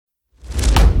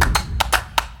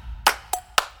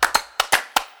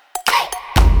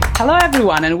Hello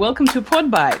everyone and welcome to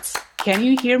Podbites. Can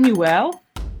you hear me well?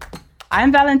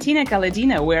 I'm Valentina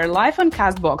Kaledina. We're live on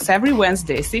Castbox every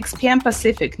Wednesday, 6 p.m.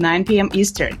 Pacific, 9 p.m.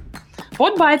 Eastern.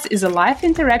 Podbites is a live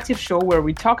interactive show where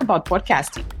we talk about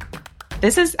podcasting.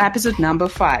 This is episode number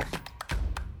 5.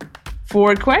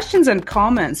 For questions and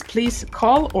comments, please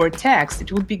call or text.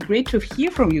 It would be great to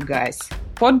hear from you guys.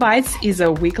 Podbites is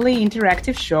a weekly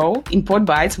interactive show. In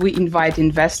Podbites, we invite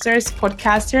investors,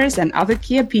 podcasters, and other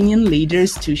key opinion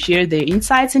leaders to share their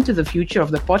insights into the future of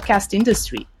the podcast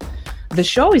industry. The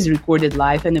show is recorded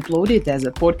live and uploaded as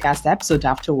a podcast episode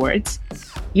afterwards.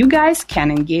 You guys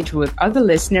can engage with other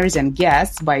listeners and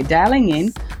guests by dialing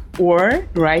in or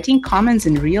writing comments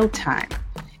in real time.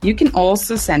 You can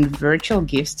also send virtual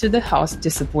gifts to the host to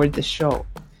support the show.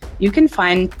 You can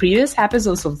find previous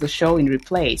episodes of the show in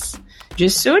Replays.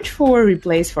 Just search for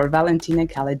Replays for Valentina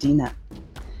Kaledina.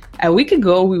 A week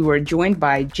ago, we were joined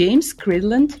by James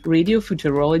Cridland, radio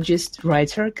futurologist,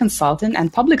 writer, consultant,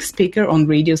 and public speaker on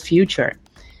radio's future.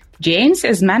 James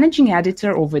is managing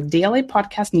editor of a daily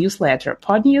podcast newsletter,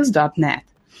 podnews.net,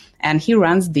 and he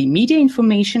runs the media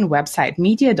information website,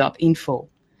 media.info.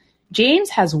 James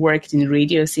has worked in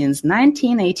radio since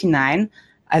 1989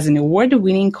 as an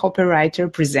award-winning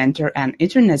copywriter, presenter, and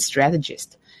internet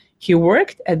strategist. He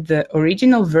worked at the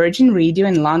original Virgin Radio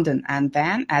in London and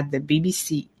then at the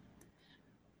BBC.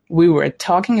 We were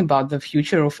talking about the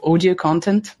future of audio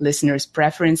content, listeners'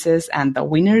 preferences, and the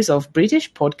winners of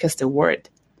British Podcast Award.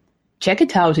 Check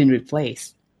it out in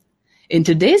Replays. In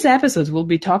today's episode, we'll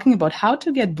be talking about how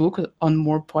to get booked on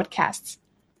more podcasts.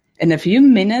 In a few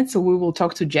minutes, we will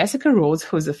talk to Jessica Rhodes,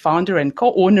 who's the founder and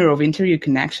co-owner of Interview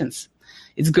Connections.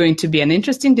 It's going to be an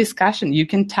interesting discussion. You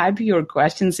can type your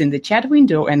questions in the chat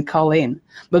window and call in.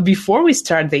 But before we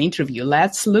start the interview,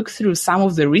 let's look through some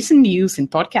of the recent news in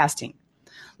podcasting.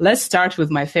 Let's start with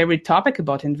my favorite topic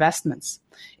about investments.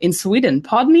 In Sweden,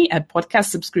 Podme, a podcast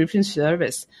subscription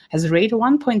service, has raised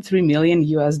 $1.3 million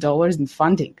in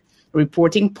funding,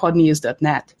 reporting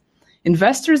podnews.net.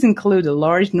 Investors include a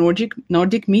large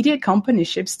Nordic media company,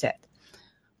 Schibsted.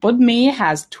 Podme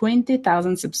has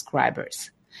 20,000 subscribers.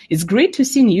 It's great to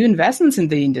see new investments in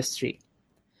the industry.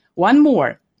 One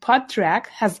more, Podtrac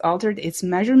has altered its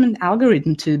measurement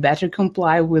algorithm to better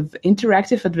comply with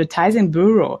Interactive Advertising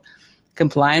Bureau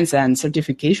compliance and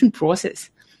certification process.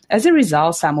 As a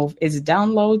result, some of its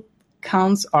download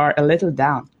counts are a little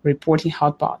down, reporting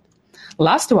Hotpot.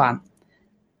 Last one,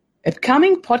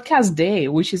 upcoming Podcast Day,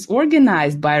 which is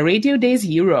organized by Radio Days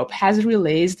Europe, has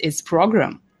released its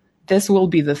program. This will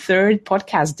be the third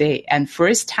Podcast Day and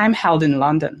first time held in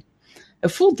London. A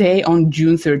full day on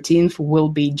June 13th will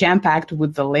be jam-packed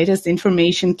with the latest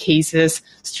information, cases,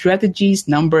 strategies,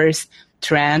 numbers,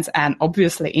 trends, and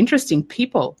obviously interesting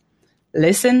people.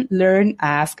 Listen, learn,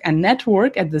 ask, and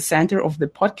network at the center of the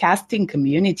podcasting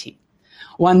community.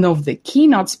 One of the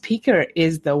keynote speakers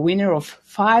is the winner of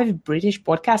 5 British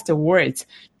Podcast Awards,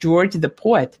 George the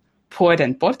Poet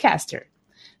and podcaster.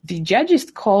 The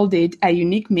judges called it a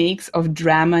unique mix of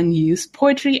drama, news,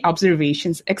 poetry,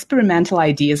 observations, experimental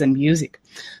ideas, and music.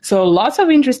 So lots of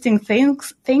interesting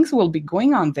things will be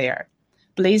going on there.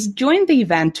 Please join the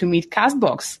event to meet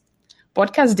Castbox.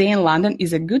 Podcast Day in London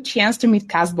is a good chance to meet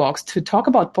Castbox to talk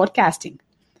about podcasting.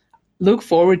 Look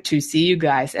forward to see you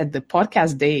guys at the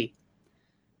Podcast Day.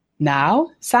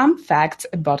 Now, some facts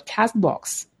about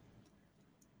Castbox.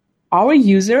 Our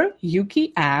user,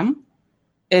 Yuki M,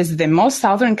 is the most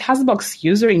southern Castbox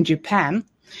user in Japan,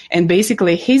 and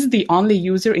basically he's the only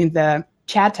user in the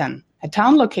Chatan, a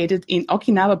town located in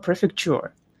Okinawa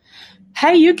Prefecture.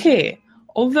 Hey Yuki,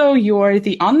 although you're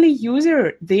the only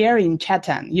user there in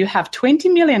Chatan, you have 20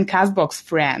 million Castbox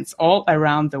friends all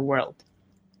around the world.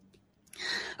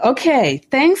 Okay,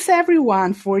 thanks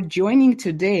everyone for joining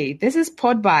today. This is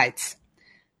Podbites.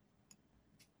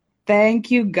 Thank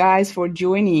you guys for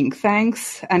joining.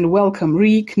 Thanks and welcome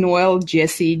Rick, Noel,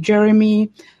 Jesse,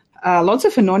 Jeremy, lots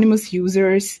of anonymous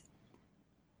users,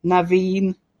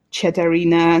 Naveen,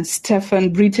 Chetarina,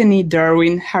 Stefan, Brittany,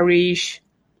 Darwin, Harish,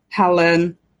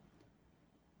 Helen,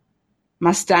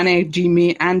 Mastane,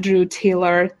 Jimmy, Andrew,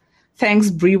 Taylor.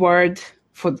 Thanks Breward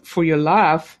for your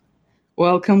love.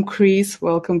 Welcome Chris,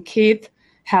 welcome Keith,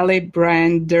 Halle,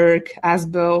 Brian, Dirk,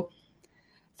 Asbel.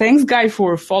 Thanks, Guy,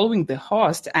 for following the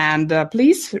host, and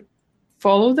please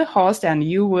follow the host and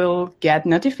you will get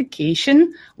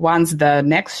notification once the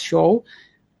next show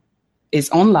is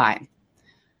online.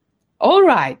 All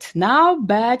right, now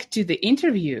back to the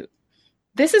interview.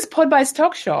 This is Podbites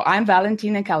Talk Show. I'm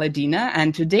Valentina Kaledina,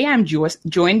 and today I'm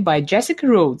joined by Jessica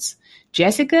Rhodes.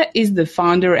 Jessica is the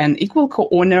founder and equal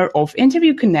co-owner of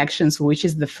Interview Connections, which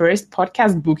is the first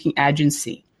podcast booking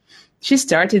agency. She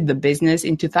started the business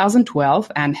in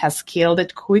 2012 and has scaled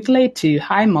it quickly to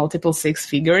high multiple six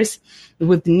figures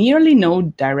with nearly no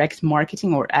direct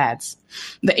marketing or ads.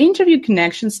 The Interview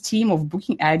Connections team of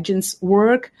booking agents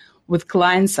work with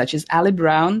clients such as Ali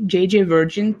Brown, JJ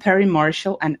Virgin, Perry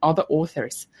Marshall, and other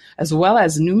authors, as well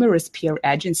as numerous peer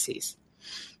agencies.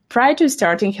 Prior to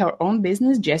starting her own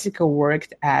business, Jessica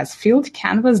worked as Field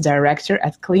Canvas Director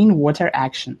at Clean Water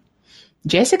Action.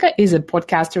 Jessica is a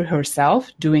podcaster herself,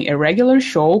 doing a regular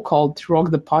show called Rock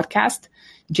the Podcast.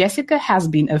 Jessica has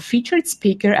been a featured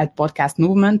speaker at Podcast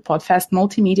Movement, Podfest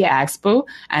Multimedia Expo,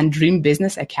 and Dream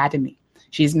Business Academy.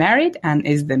 She's married and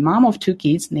is the mom of two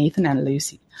kids, Nathan and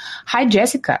Lucy. Hi,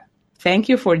 Jessica. Thank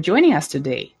you for joining us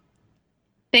today.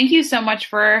 Thank you so much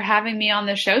for having me on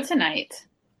the show tonight.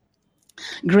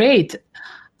 Great.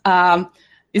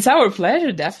 It's our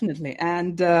pleasure, definitely.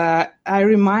 And I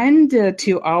remind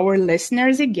to our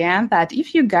listeners again that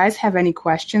if you guys have any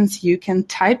questions, you can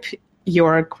type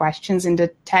your questions in the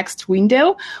text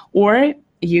window or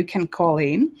you can call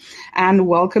in. And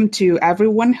welcome to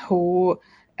everyone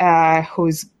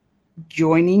who's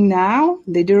joining now.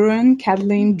 Lideron,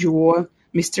 Kathleen, Joe,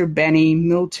 Mr. Benny,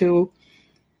 Milto,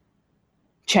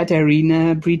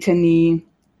 Chatarina, Brittany,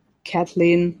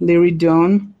 Kathleen, Larry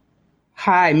Dawn.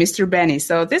 Hi, Mr. Benny.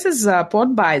 So this is a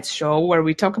Podbites show where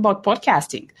we talk about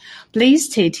podcasting. Please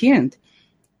stay tuned.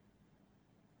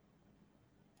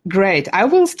 Great. I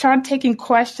will start taking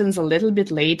questions a little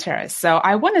bit later. So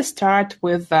I want to start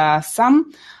with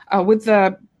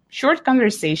the short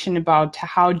conversation about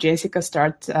how Jessica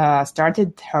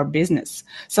started her business.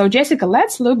 So Jessica,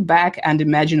 let's look back and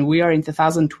imagine we are in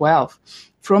 2012.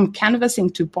 From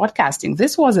canvassing to podcasting,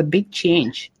 this was a big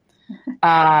change.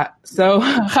 So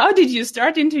how did you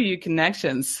start Interview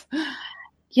Connections?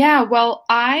 Yeah, well,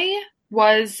 I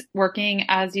was working,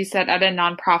 as you said, at a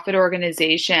nonprofit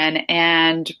organization.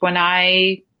 And when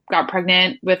I got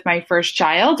pregnant with my first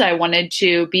child, I wanted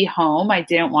to be home. I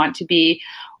didn't want to be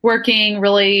working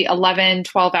really 11,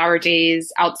 12-hour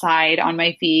days outside on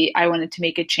my feet. I wanted to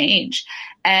make a change.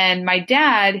 And my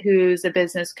dad, who's a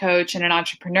business coach and an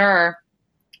entrepreneur,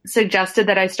 suggested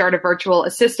that I start a virtual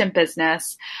assistant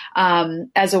business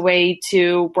as a way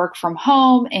to work from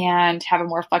home and have a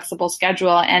more flexible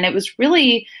schedule. And it was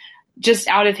really just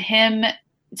out of him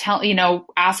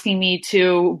asking me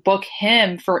to book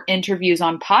him for interviews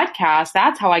on podcasts.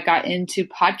 That's how I got into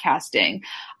podcasting.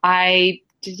 I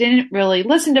didn't really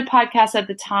listen to podcasts at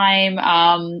the time.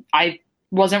 I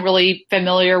wasn't really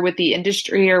familiar with the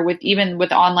industry or with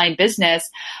online business.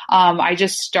 I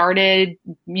just started,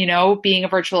 being a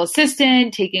virtual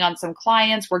assistant, taking on some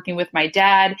clients, working with my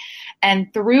dad.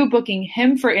 And through booking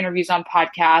him for interviews on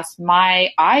podcasts, my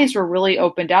eyes were really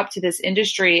opened up to this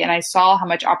industry. And I saw how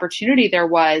much opportunity there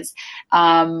was,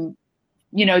 to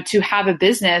have a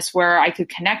business where I could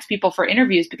connect people for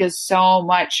interviews, because so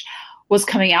much was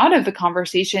coming out of the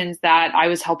conversations that I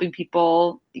was helping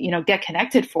people, get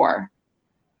connected for.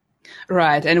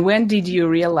 Right. And when did you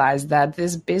realize that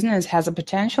this business has a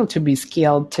potential to be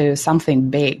scaled to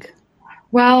something big?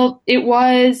 Well, it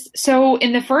was, so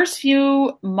in the first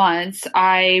few months,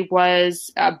 I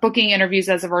was booking interviews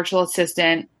as a virtual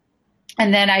assistant.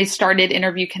 And then I started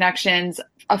Interview Connections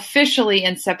officially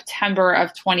in September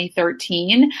of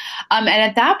 2013. And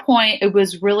at that point, it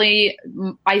was really,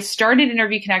 I started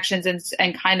Interview Connections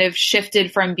and kind of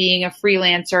shifted from being a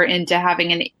freelancer into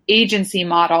having an agency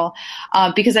model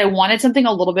because I wanted something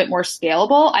a little bit more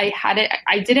scalable.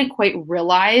 I didn't quite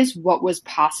realize what was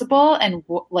possible and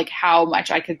how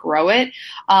much I could grow it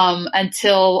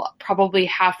until probably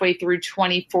halfway through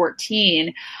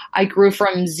 2014. I grew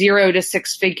from 0 to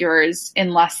 6 figures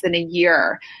in less than a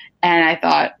year. And I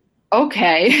thought,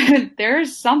 okay,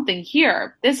 there's something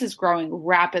here. This is growing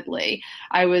rapidly.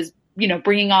 I was,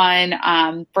 bringing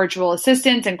on virtual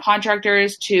assistants and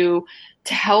contractors to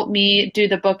help me do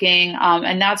the booking.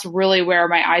 And that's really where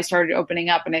my eyes started opening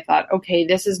up. And I thought, okay,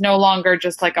 this is no longer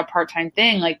just like a part-time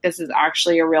thing. Like, this is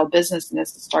actually a real business, and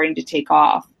this is starting to take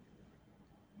off.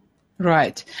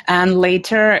 Right. And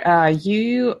later,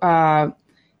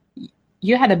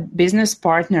 you had a business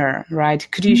partner, right?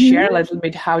 Could you share a little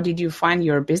bit, how did you find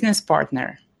your business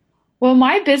partner? Well,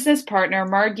 my business partner,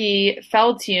 Margie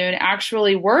Feldtune,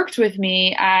 actually worked with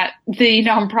me at the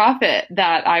nonprofit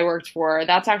that I worked for.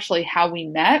 That's actually how we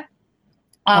met.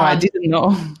 I didn't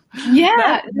know.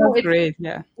 Yeah. That's great.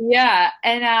 Yeah. Yeah.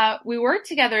 And we worked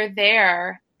together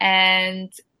there.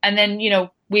 And then,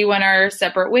 we went our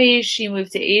separate ways. She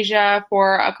moved to Asia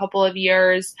for a couple of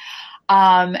years.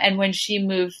 And when she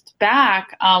moved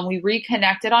back, we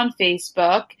reconnected on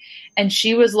Facebook, and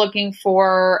she was looking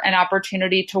for an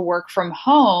opportunity to work from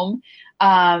home.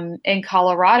 in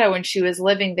Colorado when she was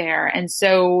living there. And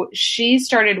so she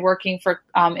started working for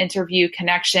Interview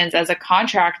Connections as a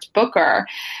contract booker.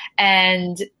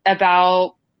 And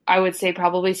about, I would say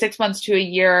probably 6 months to a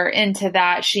year into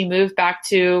that, she moved back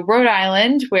to Rhode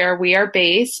Island, where we are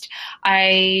based.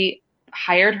 I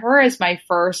hired her as my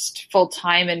first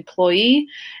full-time employee.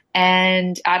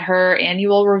 And at her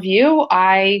annual review,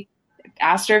 I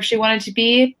asked her if she wanted to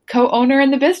be co-owner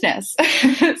in the business.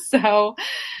 So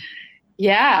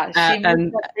yeah, she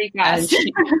moved up pretty fast.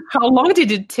 How long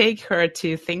did it take her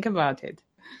to think about it?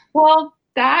 Well,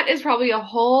 that is probably a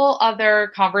whole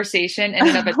other conversation in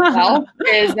and of itself.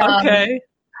 Okay.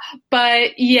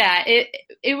 But yeah,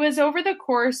 it was over the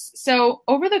course. So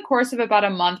over the course of about a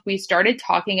month, we started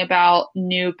talking about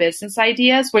new business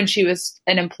ideas when she was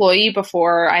an employee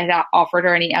before I had offered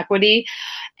her any equity.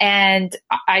 And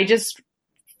I just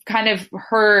kind of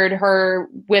heard her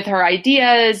with her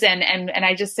ideas and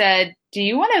I just said, do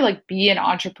you want to like be an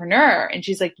entrepreneur? And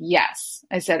she's like, yes.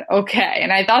 I said, okay.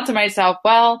 And I thought to myself,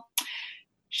 well,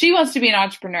 she wants to be an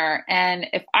entrepreneur. And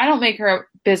if I don't make her a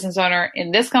business owner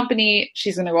in this company,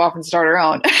 she's going to go off and start her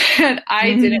own. And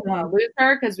I didn't want to lose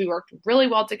her because we worked really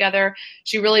well together.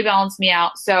 She really balanced me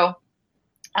out. So,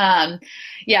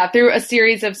 through a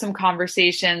series of some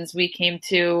conversations, we came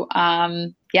to,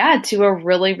 to a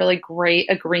really, really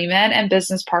great agreement and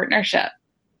business partnership.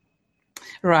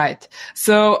 Right.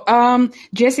 So,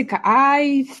 Jessica,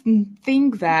 I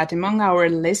think that among our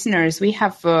listeners, we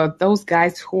have those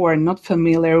guys who are not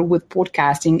familiar with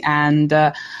podcasting and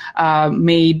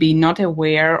maybe not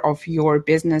aware of your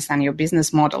business and your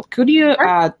business model. Could you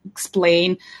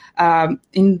explain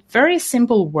in very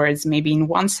simple words, maybe in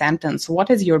one sentence,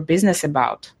 what is your business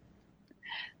about?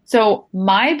 So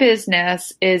my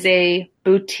business is a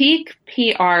boutique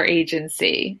PR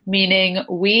agency, meaning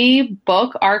we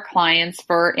book our clients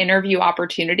for interview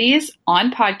opportunities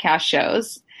on podcast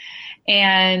shows.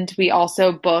 And we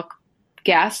also book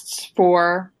guests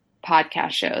for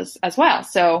podcast shows as well.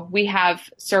 So we have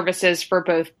services for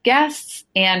both guests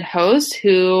and hosts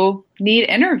who need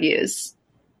interviews.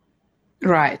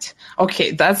 Right.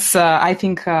 Okay. That's, I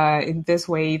think, in this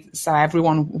way, so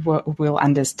everyone will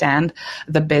understand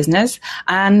the business.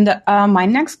 And my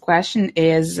next question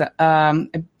is,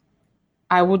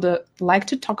 I would like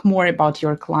to talk more about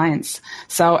your clients.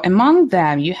 So among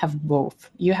them, you have both.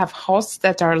 You have hosts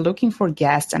that are looking for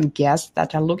guests and guests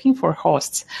that are looking for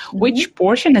hosts. Mm-hmm. Which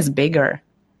portion is bigger?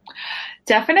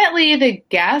 Definitely the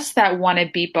guests that want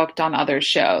to be booked on other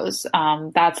shows.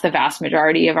 That's the vast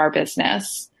majority of our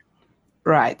business.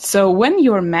 Right. So when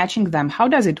you're matching them, how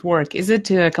does it work? Is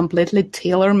it a completely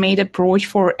tailor-made approach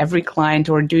for every client,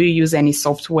 or do you use any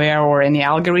software or any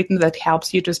algorithm that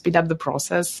helps you to speed up the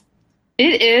process?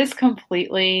 It is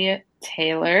completely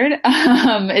tailored.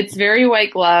 It's very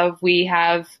white glove. We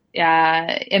have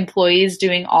employees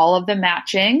doing all of the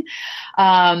matching.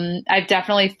 I've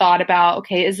definitely thought about,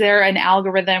 okay, is there an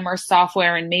algorithm or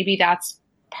software? And maybe that's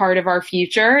part of our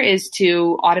future, is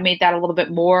to automate that a little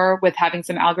bit more with having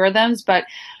some algorithms. But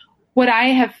what I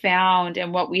have found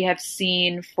and what we have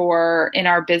seen in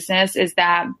our business is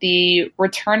that the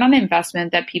return on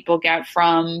investment that people get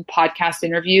from podcast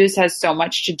interviews has so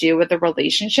much to do with the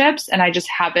relationships. And I just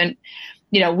haven't,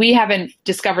 we haven't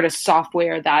discovered a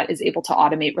software that is able to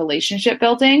automate relationship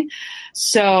building.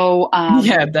 So,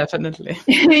 yeah, definitely.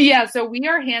 Yeah. So we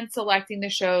are hand selecting the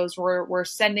shows. We're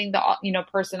sending the,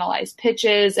 personalized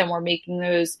pitches, and we're making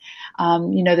those,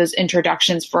 those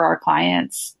introductions for our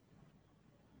clients.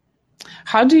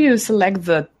 How do you select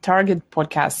the target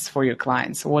podcasts for your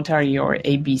clients? What are your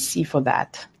ABC for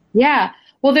that? Yeah.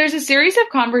 Well, there's a series of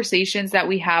conversations that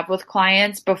we have with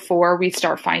clients before we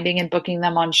start finding and booking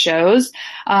them on shows.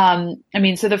 So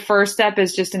the first step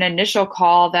is just an initial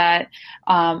call that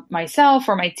myself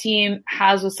or my team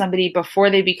has with somebody before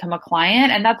they become a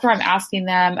client. And that's where I'm asking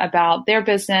them about their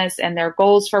business and their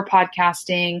goals for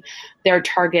podcasting, their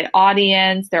target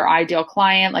audience, their ideal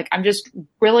client. Like, I'm just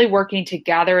really working to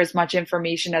gather as much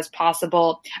information as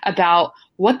possible about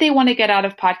what they want to get out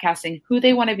of podcasting, who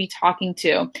they want to be talking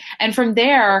to. And from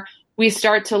there, we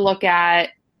start to look at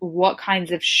what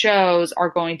kinds of shows are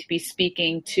going to be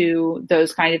speaking to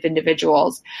those kind of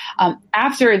individuals.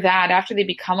 After they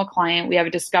become a client, we have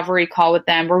a discovery call with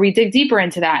them where we dig deeper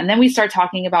into that. And then we start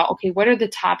talking about, okay, what are the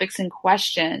topics and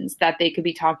questions that they could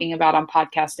be talking about on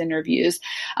podcast interviews?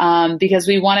 Because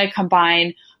we want to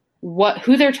combine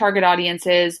who their target audience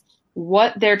is,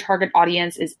 what their target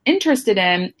audience is interested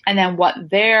in, and then what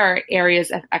their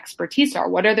areas of expertise are.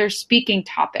 What are their speaking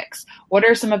topics? What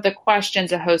are some of the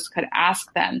questions a host could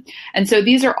ask them? And so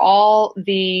these are all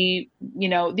the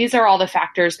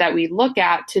factors that we look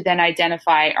at to then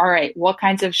identify, all right, what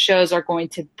kinds of shows are going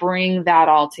to bring that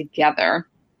all together?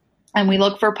 And we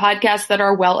look for podcasts that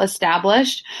are well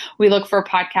established. We look for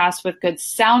podcasts with good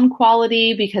sound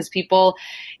quality because people,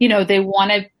 they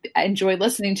want to enjoy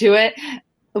listening to it.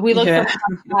 We look for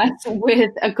podcasts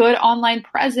with a good online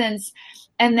presence.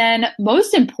 And then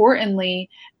most importantly,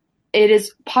 it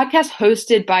is podcast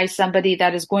hosted by somebody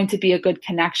that is going to be a good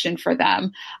connection for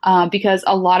them, because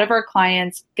a lot of our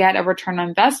clients get a return on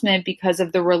investment because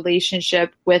of the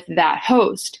relationship with that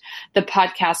host. The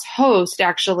podcast host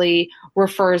actually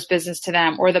refers business to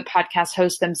them, or the podcast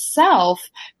host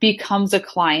themselves becomes a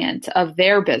client of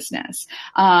their business.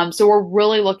 So we're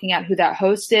really looking at who that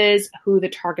host is, who the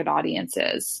target audience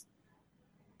is.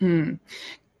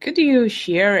 Could you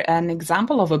share an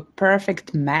example of a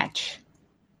perfect match?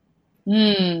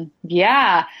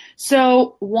 Yeah.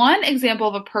 So one example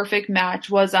of a perfect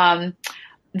match was,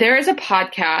 there is a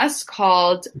podcast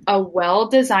called A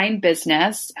Well-Designed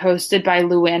Business hosted by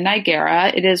Luann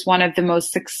Nigara. It is one of the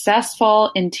most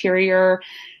successful interior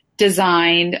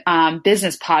designed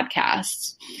business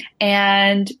podcasts.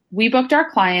 And we booked our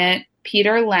client,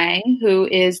 Peter Lang, who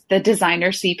is the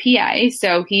designer CPA.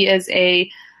 So he is a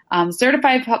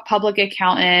certified public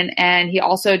accountant, and he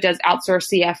also does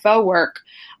outsourced CFO work.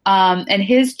 And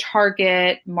his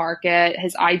target market,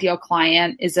 his ideal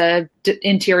client is a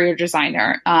interior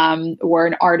designer, or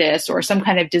an artist or some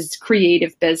kind of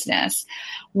creative business.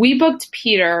 We booked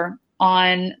Peter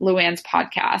on Luann's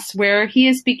podcast, where he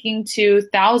is speaking to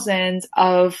thousands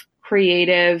of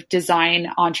creative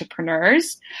design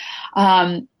entrepreneurs.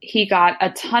 He got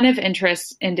a ton of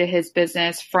interest into his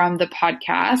business from the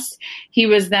podcast. He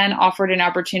was then offered an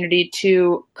opportunity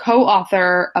to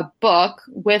co-author a book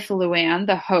with Luann,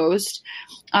 the host.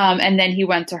 And then he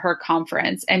went to her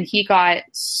conference, and he got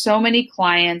so many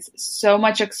clients, so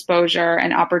much exposure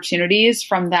and opportunities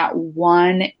from that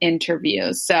one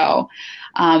interview. So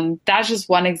that's just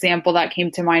one example that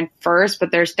came to mind first, but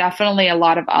there's definitely a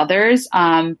lot of others.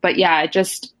 But yeah,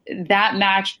 that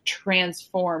match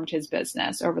transformed his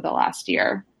business over the last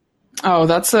year. Oh,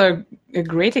 that's a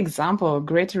great example, a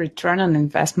great return on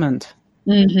investment.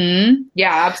 Mm-hmm.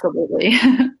 Yeah, absolutely.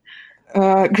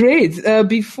 Great.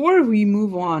 Before we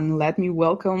move on, let me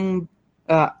welcome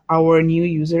our new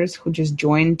users who just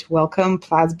joined. Welcome,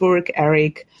 Plattsburgh,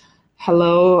 Eric.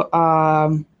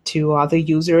 Hello to other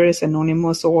users,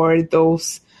 anonymous or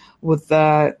those with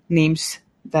names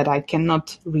that I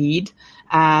cannot read.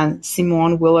 And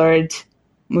Simone, Willard,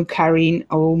 Mukarin,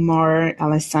 Omar,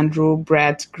 Alessandro,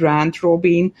 Brett, Grant,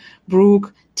 Robin,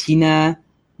 Brooke, Tina,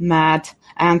 Matt.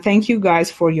 And thank you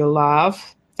guys for your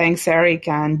love. Thanks, Eric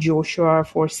and Joshua,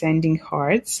 for sending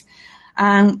hearts.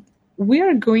 And we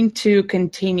are going to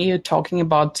continue talking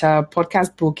about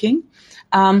podcast booking.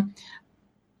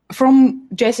 From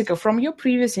Jessica, from your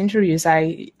previous interviews,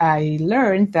 I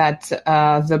learned that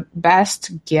the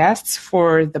best guests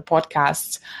for the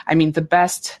podcasts, the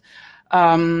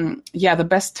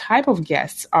best type of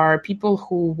guests are people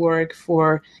who work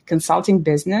for consulting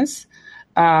business.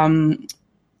 I'm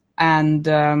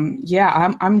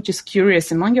just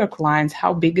curious, among your clients,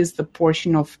 how big is the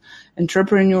portion of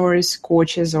entrepreneurs,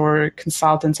 coaches, or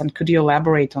consultants? And could you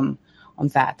elaborate on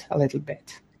that a little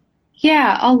bit?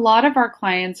 Yeah, a lot of our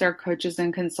clients are coaches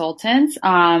and consultants.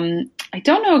 I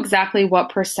don't know exactly what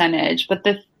percentage, but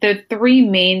the three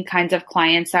main kinds of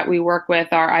clients that we work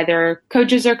with are either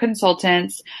coaches or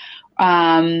consultants,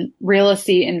 real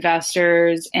estate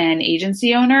investors, and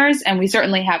agency owners. And we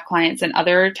certainly have clients in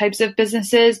other types of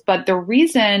businesses. But the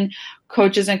reason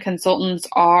coaches and consultants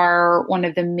are one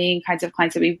of the main kinds of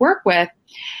clients that we work with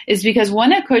is because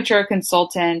when a coach or a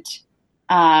consultant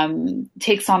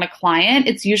takes on a client,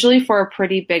 it's usually for a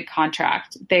pretty big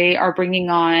contract. They are bringing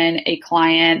on a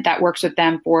client that works with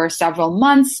them for several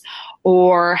months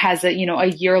or has a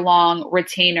year-long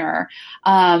retainer.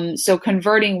 So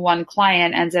converting one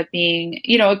client ends up being,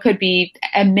 it could be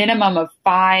a minimum of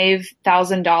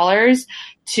 $5,000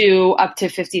 to up to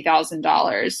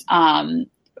 $50,000.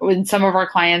 In some of our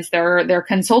clients, their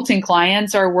consulting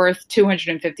clients are worth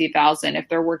 $250,000 if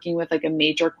they're working with like a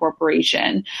major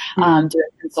corporation doing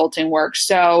consulting work.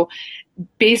 So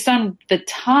based on the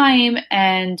time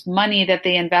and money that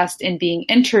they invest in being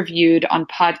interviewed on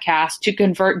podcasts to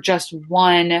convert just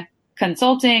one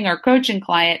consulting or coaching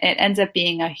client, it ends up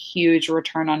being a huge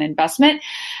return on investment.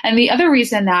 And the other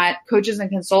reason that coaches and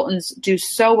consultants do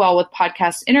so well with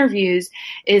podcast interviews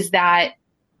is that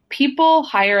people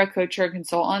hire a coach or a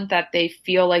consultant that they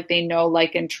feel like they know,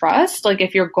 like, and trust. Like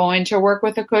if you're going to work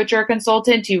with a coach or a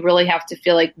consultant, you really have to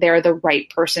feel like they're the right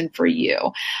person for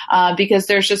you, because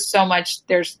there's just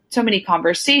there's so many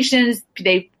conversations.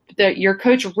 Your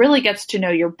coach really gets to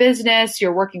know your business.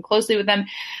 You're working closely with them,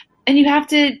 and you have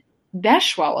to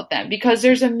mesh well with them because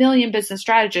there's a million business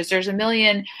strategists, there's a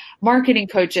million marketing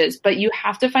coaches, but you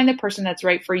have to find the person that's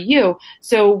right for you.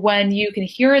 So when you can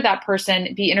hear that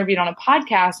person be interviewed on a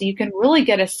podcast, you can really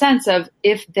get a sense of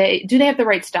if they have the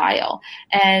right style,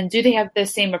 and do they have the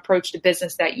same approach to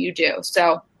business that you do.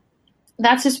 So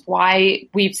that's just why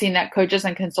we've seen that coaches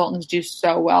and consultants do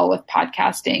so well with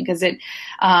podcasting, because and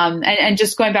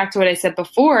just going back to what I said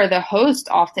before, the host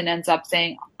often ends up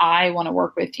saying, I want to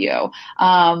work with you.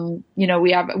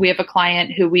 We have a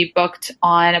client who we booked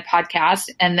on a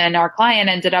podcast, and then our client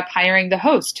ended up hiring the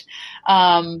host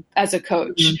as a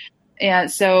coach. Mm-hmm.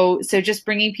 And so just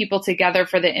bringing people together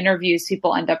for the interviews,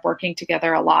 people end up working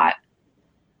together a lot.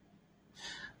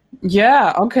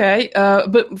 Yeah. Okay.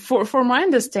 But for my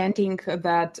understanding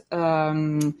that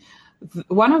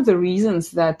one of the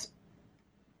reasons that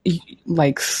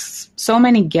like so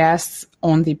many guests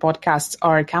on the podcasts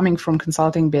are coming from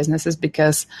consulting businesses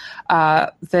because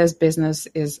this business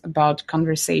is about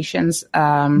conversations.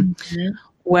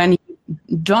 When you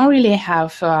don't really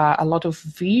have a lot of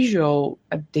visual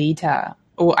data,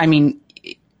 or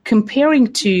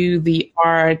comparing to the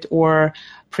art or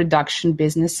production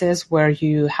businesses where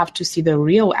you have to see the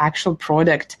real actual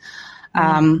product.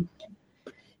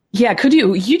 Could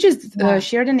you just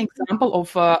shared an example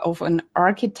of an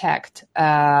architect,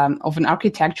 of an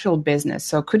architectural business.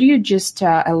 So could you just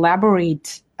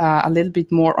elaborate a little bit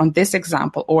more on this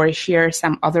example, or share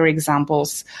some other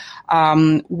examples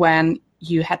when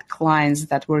you had clients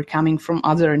that were coming from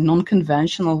other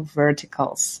non-conventional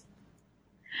verticals?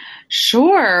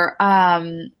 Sure.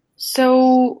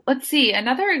 So let's see,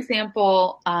 another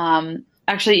example,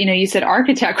 actually, you said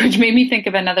architect, which made me think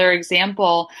of another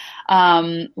example.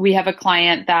 We have a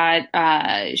client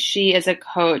that she is a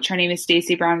coach. Her name is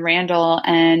Stacy Brown Randall,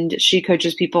 and she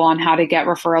coaches people on how to get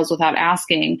referrals without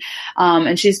asking.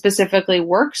 And she specifically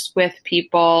works with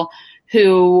people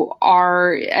who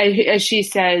are, as she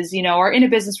says, are in a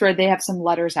business where they have some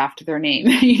letters after their name,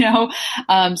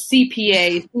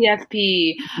 CPA,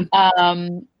 CFP,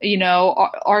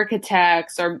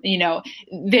 architects, or,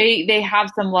 they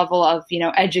have some level of,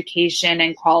 education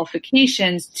and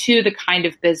qualifications to the kind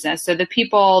of business. So the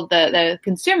people, the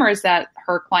consumers that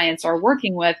her clients are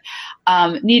working with,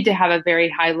 need to have a very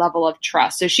high level of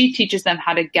trust. So she teaches them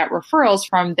how to get referrals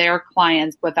from their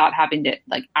clients without having to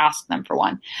ask them for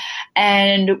one.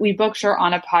 And we booked her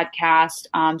on a podcast,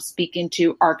 speaking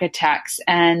to architects.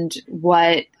 And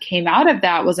what came out of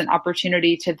that was an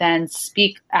opportunity to then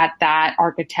speak at that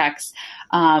architects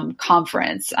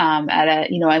conference, at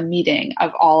a meeting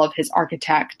of all of his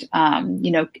architects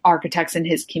in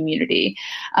his community.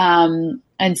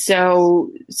 And so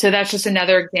that's just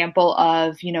another example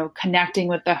of, connecting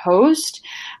with the host,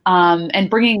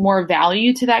 and bringing more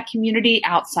value to that community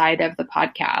outside of the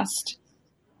podcast.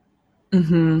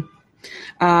 Mm-hmm.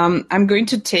 I'm going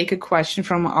to take a question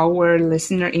from our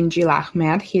listener, Injil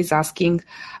Ahmed. He's asking,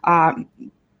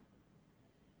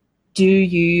 do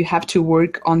you have to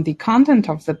work on the content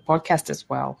of the podcast as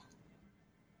well?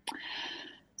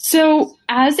 So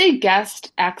as a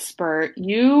guest expert,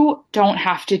 you don't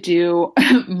have to do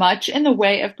much in the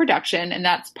way of production. And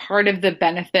that's part of the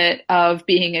benefit of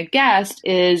being a guest,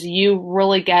 is you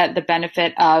really get the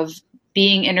benefit of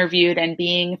being interviewed and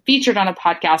being featured on a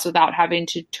podcast without having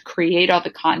to create all the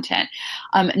content.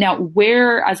 Now,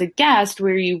 as a guest,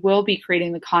 where you will be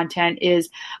creating the content is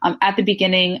at the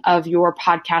beginning of your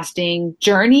podcasting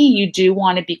journey. You do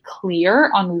want to be clear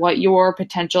on what your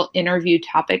potential interview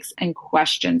topics and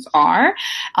questions are.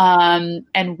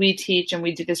 And we teach, and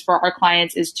we do this for our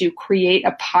clients, is to create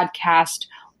a podcast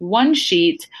one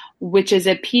sheet, which is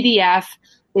a PDF.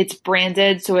 It's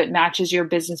branded, so it matches your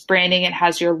business branding. It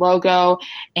has your logo,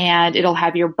 and it'll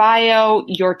have your bio,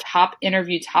 your top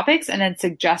interview topics, and then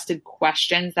suggested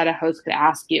questions that a host could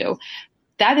ask you.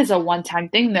 That is a one-time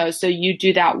thing, though. So you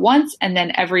do that once, and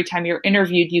then every time you're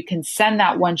interviewed, you can send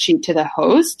that one sheet to the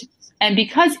host. And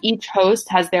because each host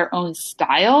has their own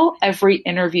style, every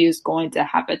interview is going to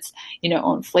have its,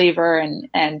 own flavor, and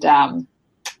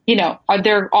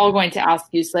they're all going to ask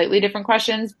you slightly different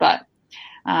questions,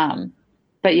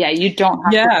 but yeah, you don't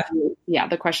have to do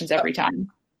the questions every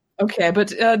time. Okay,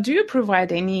 but do you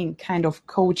provide any kind of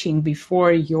coaching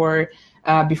before your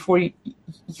actually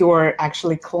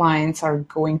clients are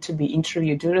going to be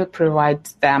interviewed? Do you provide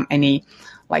them any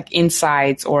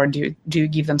insights, or do you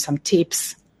give them some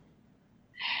tips?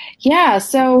 Yeah,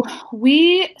 so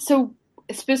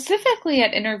specifically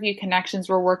at Interview Connections,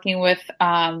 we're working with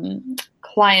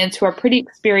clients who are pretty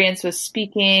experienced with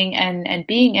speaking and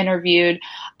being interviewed.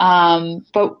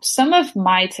 But some of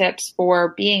my tips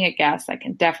for being a guest, I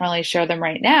can definitely share them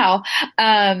right now.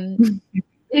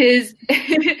 Is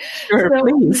Sure, so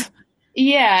please.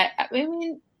 yeah, I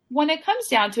mean, when it comes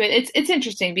down to it, it's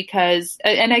interesting because,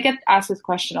 and I get asked this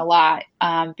question a lot,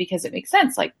 because it makes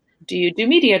sense. Like, do you do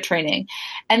media training?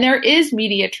 And there is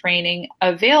media training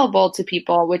available to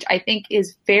people, which I think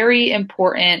is very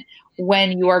important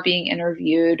when you are being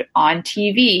interviewed on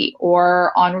TV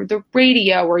or on the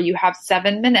radio where you have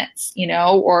 7 minutes,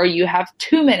 or you have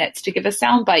 2 minutes to give a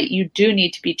soundbite. You do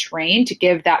need to be trained to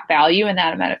give that value in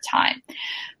that amount of time.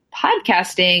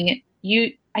 Podcasting,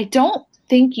 I don't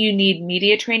think you need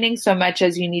media training so much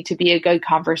as you need to be a good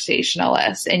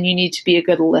conversationalist and you need to be a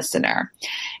good listener.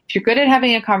 If you're good at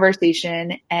having a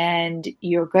conversation and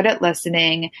you're good at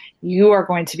listening, you are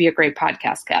going to be a great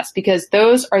podcast guest because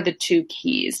those are the two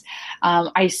keys.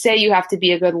 I say you have to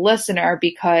be a good listener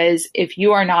because if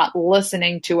you are not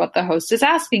listening to what the host is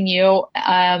asking you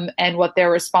and what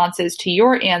their response is to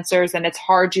your answers, then it's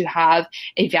hard to have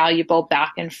a valuable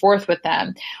back and forth with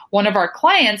them. One of our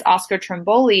clients, Oscar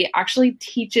Trimboli, actually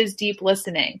teaches deep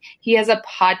listening. He has a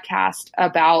podcast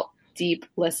about deep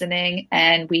listening,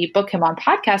 and we book him on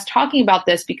podcast talking about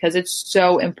this because it's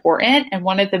so important. And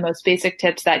one of the most basic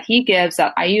tips that he gives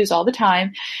that I use all the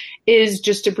time is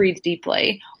just to breathe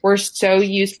deeply. We're so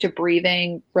used to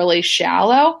breathing really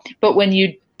shallow, but when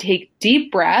you take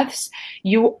deep breaths,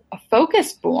 you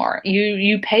focus more,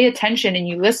 you pay attention and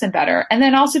you listen better. And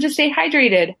then also to stay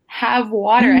hydrated, have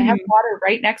water. I have water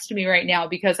right next to me right now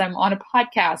because I'm on a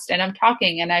podcast and I'm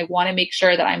talking and I want to make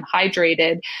sure that I'm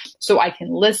hydrated so I can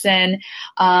listen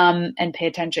and pay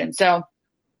attention. So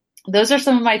those are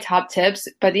some of my top tips.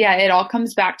 But yeah, it all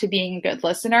comes back to being a good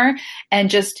listener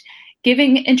and just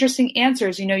giving interesting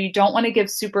answers. You don't want to give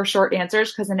super short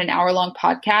answers because in an hour-long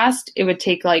podcast, it would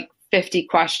take like 50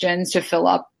 questions to fill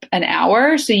up an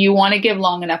hour. So you want to give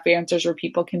long enough answers where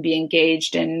people can be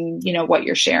engaged in, what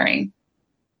you're sharing.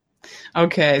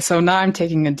 Okay, so now I'm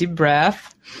taking a deep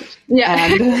breath.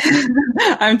 Yeah.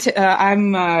 And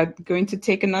I'm going to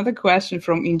take another question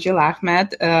from Angel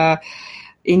Ahmed.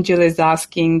 Angel is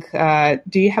asking,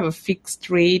 do you have a fixed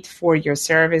rate for your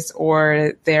service or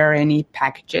are there any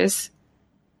packages?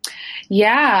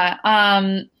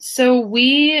 Yeah. So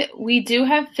we do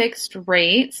have fixed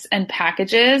rates and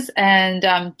packages.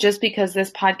 And just because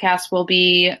this podcast will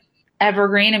be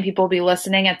evergreen and people will be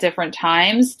listening at different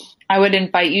times, I would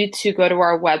invite you to go to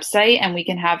our website and we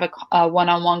can have a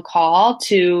one-on-one call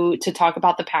to talk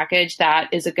about the package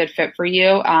that is a good fit for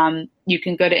you. You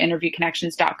can go to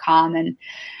interviewconnections.com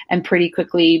and pretty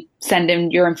quickly send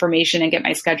in your information and get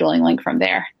my scheduling link from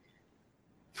there.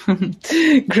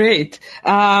 Great.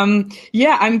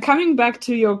 Yeah, I'm coming back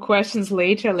to your questions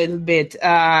later a little bit.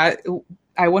 I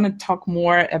want to talk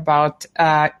more about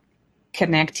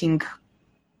connecting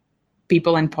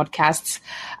people and podcasts.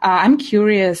 I'm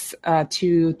curious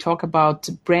to talk about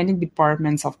branding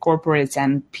departments of corporates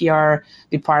and PR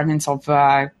departments of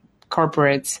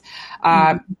corporates.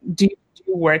 Do you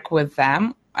work with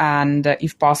them? And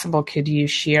if possible, could you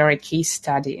share a case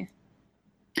study?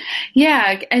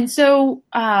 Yeah. And so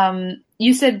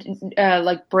you said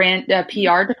like brand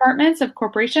PR departments of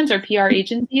corporations or PR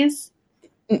agencies?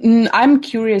 I'm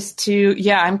curious to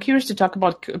talk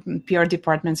about PR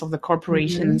departments of the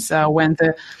corporations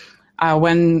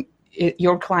when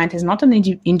your client is not an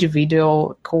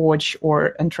individual coach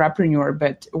or entrepreneur,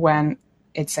 but when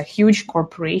it's a huge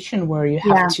corporation where you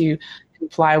have to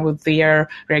comply with their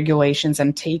regulations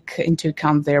and take into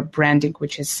account their branding,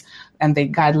 and the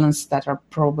guidelines that are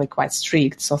probably quite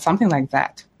strict. So something like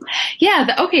that.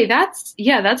 Yeah. Okay. That's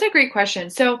a great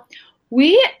question. So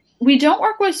we don't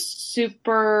work with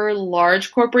super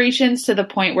large corporations to the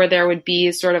point where there would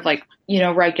be sort of like,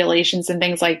 regulations and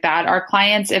things like that. Our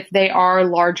clients, if they are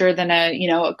larger than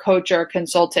a coach or a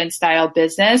consultant style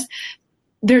business,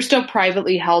 they're still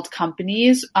privately held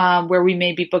companies where we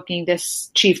may be booking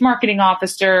this chief marketing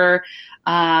officer,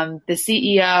 the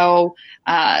CEO,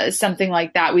 something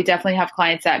like that. We definitely have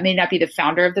clients that may not be the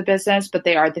founder of the business, but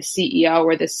they are the CEO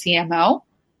or the CMO.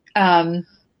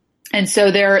 And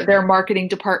so their marketing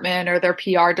department or their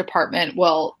PR department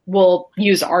will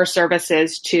use our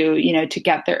services to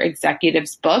get their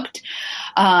executives booked.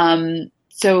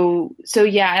 so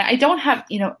yeah, I don't have,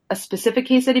 a specific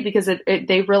case study because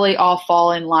they really all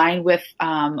fall in line with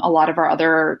a lot of our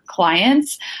other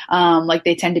clients. Like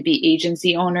they tend to be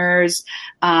agency owners.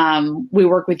 We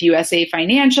work with USA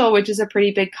Financial, which is a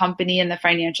pretty big company in the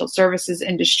financial services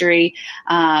industry.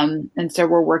 And so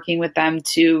we're working with them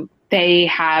they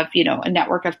have, a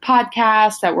network of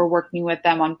podcasts that we're working with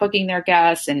them on booking their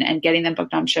guests and getting them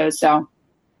booked on shows. So,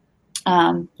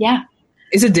 yeah.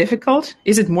 Is it difficult?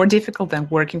 Is it more difficult than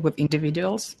working with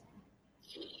individuals?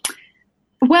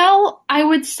 Well, I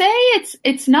would say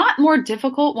it's not more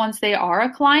difficult once they are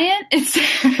a client.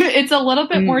 It's a little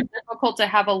bit more difficult to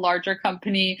have a larger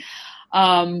company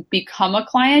become a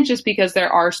client, just because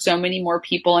there are so many more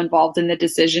people involved in the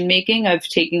decision making of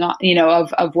taking on,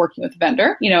 of working with a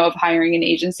vendor, of hiring an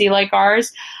agency like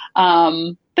ours.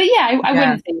 But yeah, I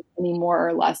wouldn't say it's any more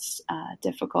or less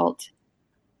difficult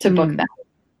to book them.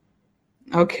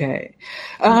 Okay.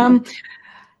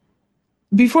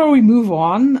 Before we move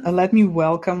on, let me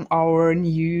welcome our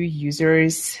new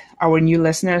users, our new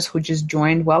listeners who just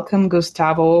joined. Welcome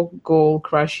Gustavo, Goal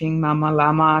Crushing, Mama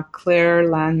Lama, Claire,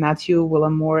 Lan, Matthew,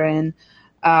 Willem Morin.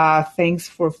 Thanks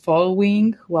for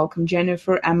following. Welcome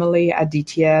Jennifer, Emily,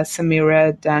 Aditya,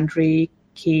 Samira, Dandri,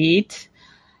 Kate,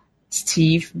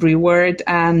 Steve, Breward,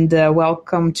 and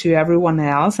welcome to everyone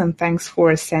else. And thanks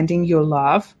for sending your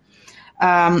love.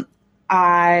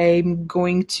 I'm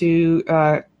going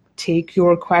to take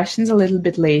your questions a little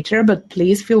bit later, but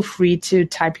please feel free to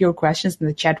type your questions in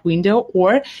the chat window,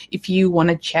 or if you want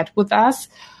to chat with us,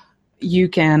 you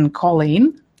can call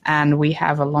in and we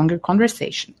have a longer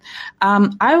conversation.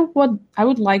 I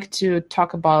would like to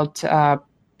talk about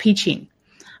pitching.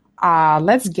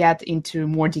 Let's get into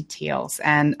more details.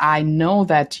 And I know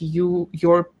that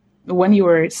when you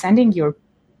are sending your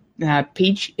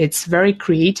pitch, it's very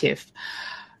creative.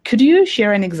 Could you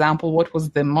share an example? What was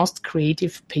the most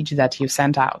creative pitch that you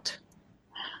sent out?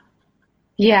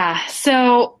 Yeah,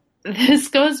 so this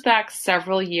goes back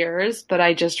several years, but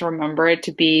I just remember it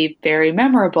to be very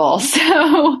memorable.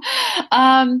 So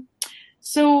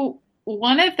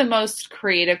one of the most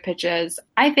creative pitches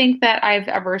I think that I've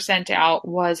ever sent out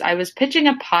was I was pitching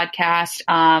a podcast.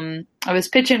 I was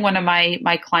pitching one of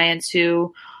my clients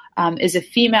who is a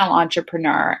female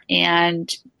entrepreneur,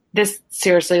 and this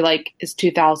seriously is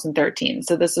 2013.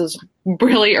 So this is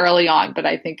really early on, but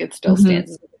I think it still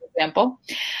stands as a good example.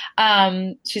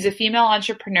 She's a female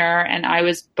entrepreneur, and I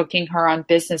was booking her on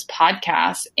business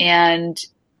podcasts. And,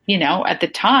 at the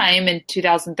time in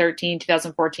 2013,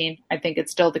 2014, I think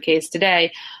it's still the case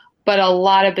today, but a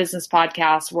lot of business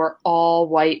podcasts were all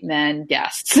white men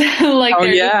guests.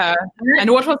 Yeah.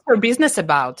 And what was her business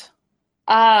about?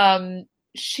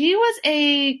 She was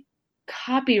a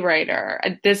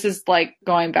copywriter. This is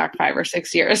going back 5 or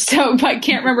 6 years, so I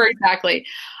can't remember exactly.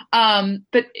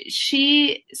 But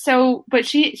she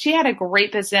had a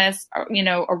great business,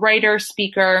 a writer,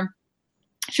 speaker.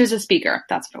 She was a speaker.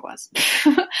 That's what it was.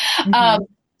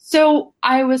 So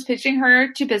I was pitching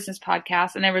her to business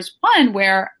podcasts, and there was one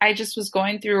where I just was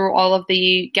going through all of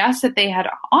the guests that they had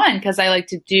on, because I like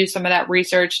to do some of that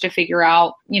research to figure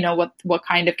out, what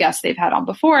kind of guests they've had on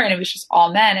before. And it was just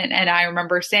all men. And I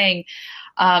remember saying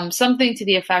something to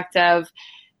the effect of,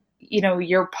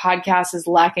 your podcast is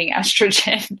lacking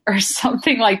estrogen or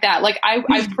something like that. I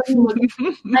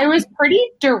was pretty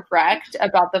direct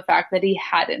about the fact that he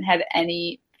hadn't had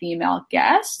any female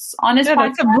guests on his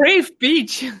podcast. That's a brave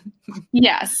pitch.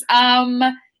 Yes. And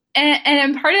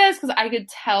part of that is because I could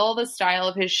tell the style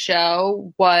of his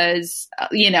show was,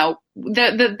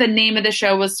 the name of the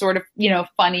show was sort of,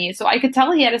 funny. So I could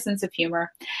tell he had a sense of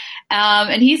humor.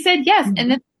 And he said yes.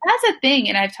 And that's a thing.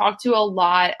 And I've talked to a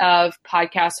lot of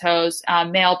podcast hosts,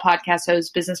 male podcast hosts,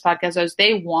 business podcast hosts.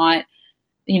 They want,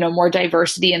 more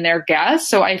diversity in their guests.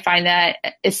 So I find that,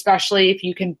 especially if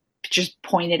you can just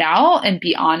point it out and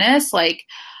be honest, they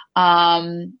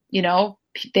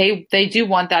do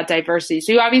want that diversity.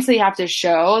 So you obviously have to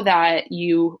show that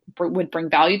you would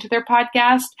bring value to their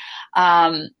podcast.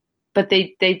 But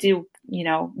they do,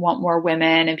 want more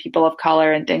women and people of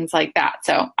color and things like that.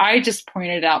 So I just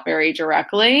pointed it out very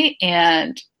directly,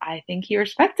 and I think he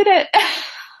respected it.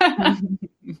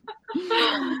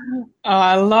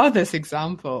 I love this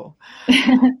example.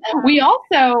 We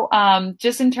also,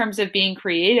 just in terms of being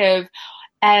creative,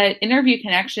 at Interview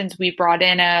Connections, we brought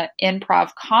in a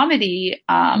improv comedy.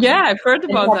 Yeah, I've heard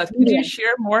about that. Could you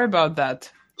share more about that?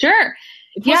 Sure.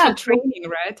 It was a training,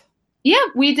 right? Yeah,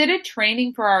 we did a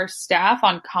training for our staff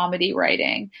on comedy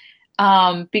writing,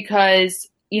 because,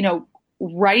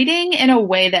 writing in a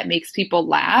way that makes people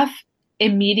laugh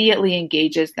immediately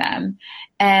engages them.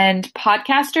 And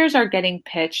podcasters are getting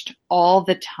pitched all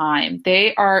the time.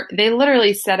 They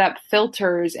literally set up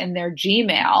filters in their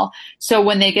Gmail. So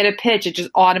when they get a pitch, it just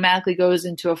automatically goes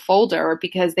into a folder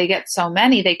because they get so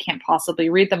many, they can't possibly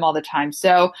read them all the time.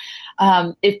 So,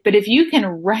 if you can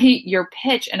write your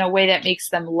pitch in a way that makes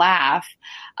them laugh,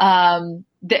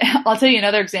 I'll tell you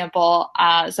another example.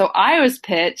 So I was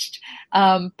pitched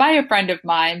by a friend of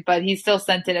mine, but he still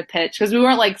sent in a pitch because we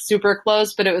weren't like super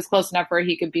close, but it was close enough where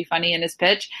he could be funny in his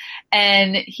pitch.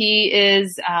 And he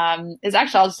is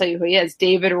actually, I'll just tell you who he is,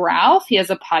 David Ralph. He has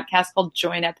a podcast called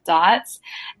Join Up Dots,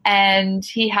 and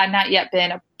he had not yet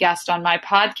been a guest on my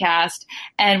podcast.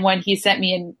 And when he sent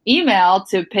me an email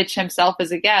to pitch himself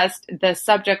as a guest, the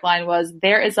subject line was,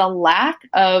 "There is a lack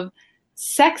of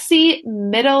sexy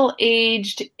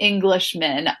middle-aged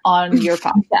Englishmen on your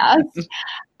podcast,"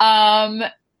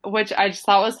 which I just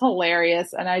thought was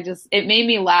hilarious. And it made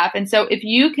me laugh. And so if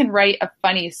you can write a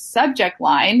funny subject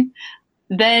line,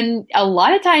 then a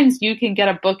lot of times you can get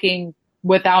a booking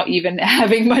without even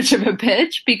having much of a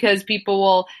pitch, because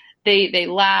people they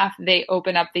laugh, they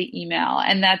open up the email.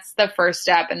 And that's the first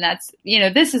step. And that's,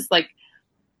 this is like,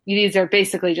 these are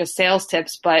basically just sales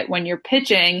tips, but when you're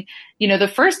pitching, the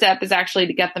first step is actually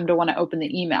to get them to want to open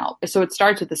the email. So it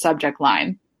starts with the subject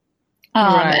line.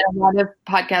 Right. And a lot of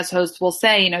podcast hosts will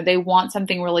say, they want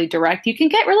something really direct. You can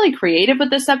get really creative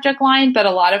with the subject line, but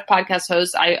a lot of podcast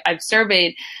hosts I've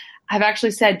surveyed, I've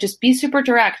actually said, just be super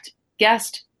direct,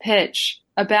 guest pitch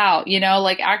about,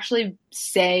 actually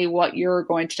say what you're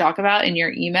going to talk about in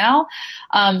your email.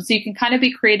 So you can kind of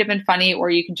be creative and funny, or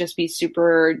you can just be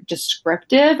super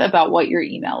descriptive about what your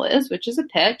email is, which is a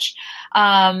pitch.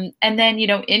 And then,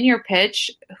 in your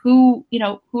pitch, who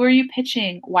are you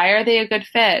pitching? Why are they a good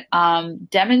fit?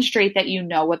 Demonstrate that you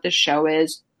know what the show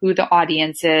is, who the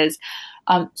audience is.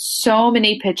 So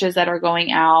many pitches that are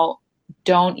going out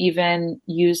don't even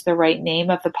use the right name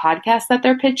of the podcast that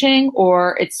they're pitching,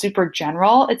 or it's super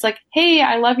general. It's like, hey,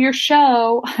 I love your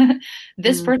show.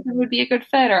 This person would be a good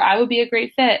fit, or I would be a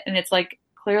great fit. And it's like,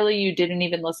 clearly you didn't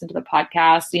even listen to the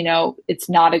podcast. It's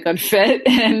not a good fit.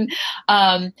 And,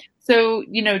 so,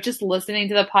 just listening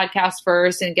to the podcast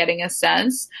first and getting a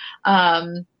sense.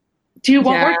 Do you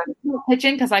want more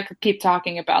pitching? Because I could keep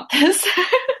talking about this.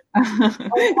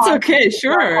 It's okay.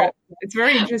 Sure. It's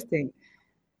very interesting.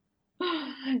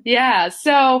 Yeah.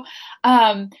 So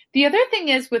the other thing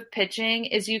is with pitching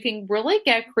is you can really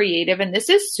get creative. And this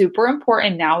is super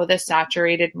important now with a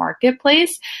saturated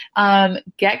marketplace.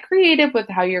 Get creative with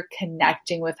how you're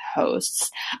connecting with hosts.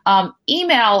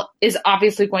 Email is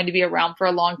obviously going to be around for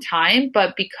a long time,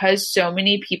 but because so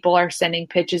many people are sending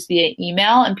pitches via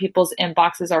email and people's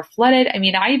inboxes are flooded. I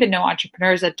mean, I even know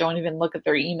entrepreneurs that don't even look at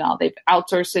their email. They've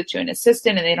outsourced it to an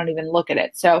assistant and they don't even look at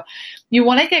it. So you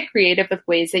want to get creative with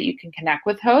ways that you can connect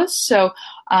with hosts. So,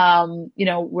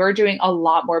 we're doing a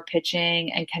lot more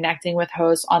pitching and connecting with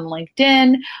hosts on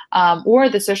LinkedIn, or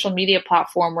the social media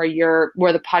platform where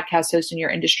the podcast host in your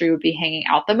industry would be hanging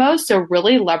out the most. So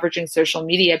really leveraging social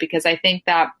media, because I think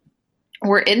that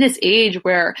we're in this age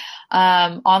where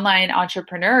online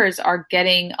entrepreneurs are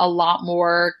getting a lot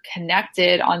more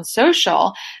connected on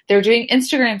social. They're doing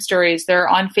Instagram stories. They're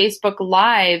on Facebook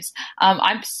Lives.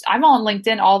 I'm on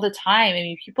LinkedIn all the time. I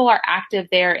mean, people are active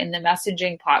there in the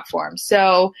messaging platform.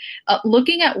 So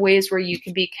looking at ways where you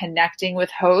can be connecting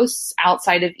with hosts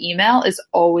outside of email is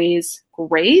always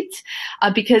great,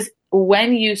 because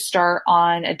when you start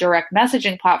on a direct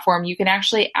messaging platform, you can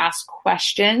actually ask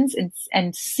questions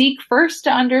and seek first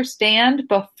to understand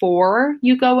before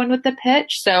you go in with the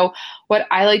pitch. So what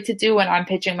I like to do when I'm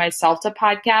pitching myself to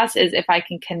podcasts is, if I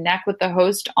can connect with the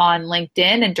host on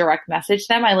LinkedIn and direct message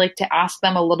them, I like to ask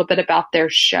them a little bit about their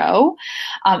show,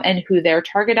 and who their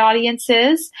target audience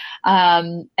is,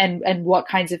 and what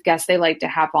kinds of guests they like to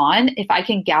have on. If I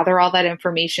can gather all that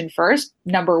information first,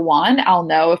 number one, I'll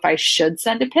know if I should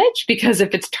send a pitch, because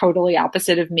if it's totally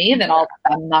opposite of me, then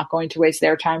I'm not going to waste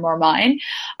their time or mine.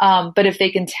 But if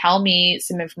they can tell me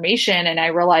some information and I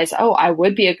realize, oh, I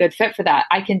would be a good fit for that,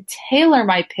 I can tailor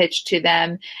my pitch to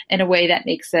them in a way that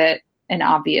makes it an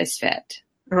obvious fit.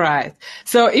 Right.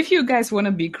 So if you guys want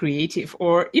to be creative,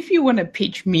 or if you want to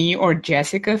pitch me or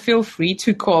Jessica, feel free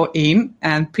to call in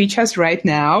and pitch us right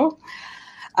now.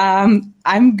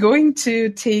 I'm going to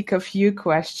take a few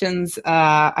questions.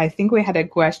 I think we had a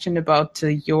question about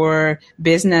your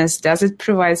business. Does it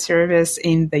provide service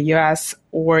in the US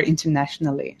or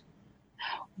internationally?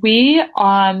 We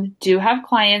do have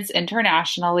clients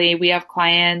internationally. We have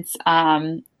clients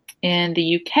in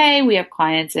the UK. We have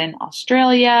clients in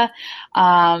Australia.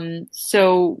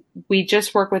 So we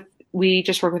just work with we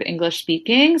just work with English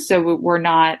speaking, so we're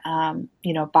not,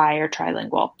 bi or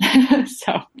trilingual.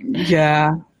 So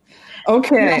Yeah.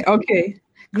 Okay. Okay.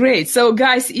 Great. So,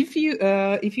 guys, if you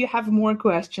have more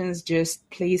questions, just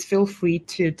please feel free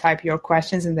to type your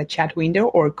questions in the chat window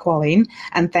or call in.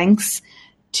 And thanks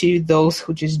to those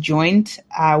who just joined.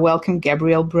 Welcome,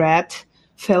 Gabriel, Brett,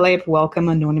 Philip. Welcome,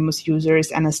 anonymous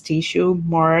users, Anastasia,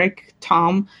 Mark,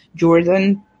 Tom,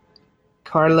 Jordan,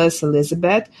 Carlos,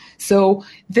 Elizabeth. So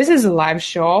this is a live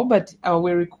show, but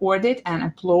we record it and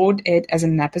upload it as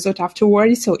an episode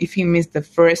afterwards. So if you missed the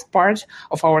first part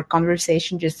of our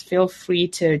conversation, just feel free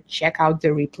to check out the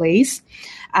replays.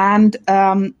 And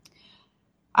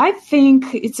I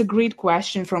think it's a great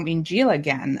question from Injil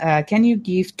again. Can you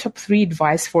give top 3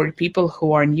 advice for people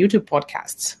who are new to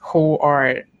podcasts, who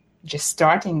are just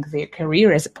starting their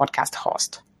career as a podcast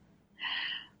host?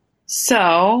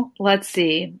 So let's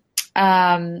see.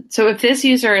 So if this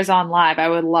user is on live, I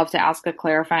would love to ask a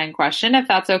clarifying question, if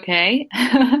that's okay.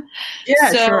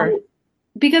 Yeah, sure.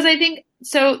 Because I think,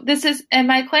 so this is, and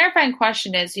my clarifying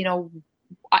question is,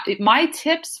 my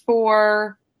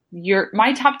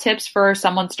top tips for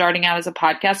someone starting out as a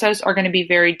podcast host are going to be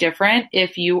very different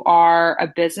if you are a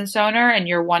business owner and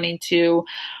you're wanting to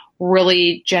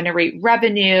really generate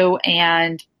revenue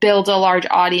and build a large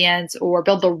audience or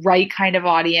build the right kind of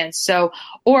audience. So,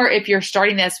 or if you're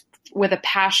starting this with a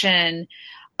passion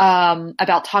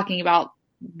about talking about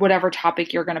whatever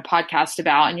topic you're going to podcast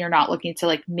about and you're not looking to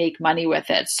like make money with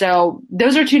it. So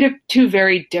those are two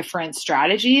very different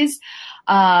strategies.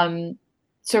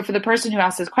 So for the person who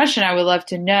asked this question, I would love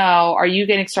to know, are you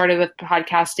getting started with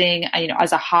podcasting,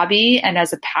 as a hobby and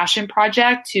as a passion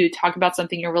project to talk about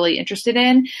something you're really interested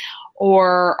in?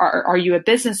 Or are you a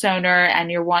business owner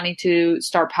and you're wanting to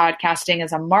start podcasting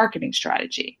as a marketing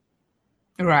strategy?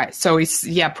 Right. So it's,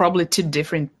 probably 2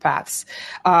 different paths.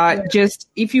 Just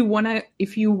if you want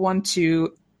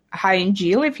to, hi,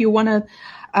 Injil, if you want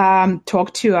to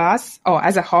talk to us,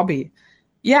 as a hobby.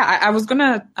 Yeah, I was going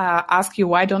to ask you,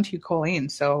 why don't you call in?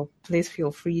 So please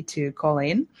feel free to call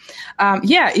in.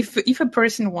 If a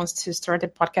person wants to start a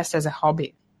podcast as a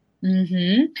hobby.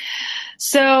 Mm-hmm.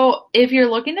 So if you're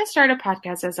looking to start a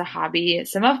podcast as a hobby,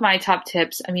 some of my top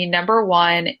tips, number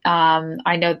one,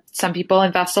 I know some people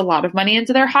invest a lot of money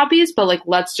into their hobbies, but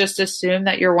let's just assume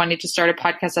that you're wanting to start a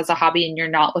podcast as a hobby and you're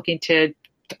not looking to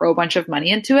throw a bunch of money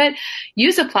into it.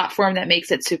 Use a platform that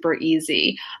makes it super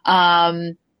easy.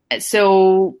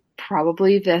 So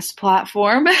probably this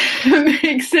platform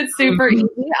makes it super easy.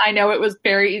 I know it was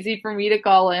very easy for me to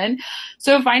call in.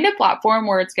 So find a platform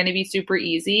where it's going to be super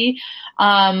easy.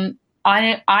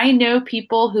 I know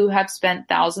people who have spent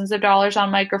thousands of dollars on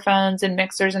microphones and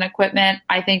mixers and equipment.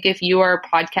 I think if you are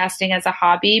podcasting as a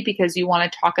hobby because you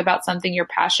want to talk about something you're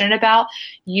passionate about,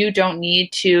 you don't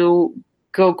need to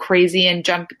go crazy and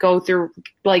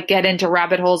get into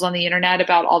rabbit holes on the internet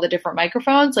about all the different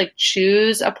microphones.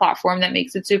 Choose a platform that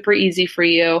makes it super easy for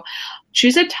you.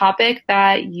 Choose a topic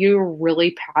that you're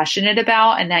really passionate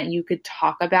about and that you could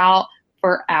talk about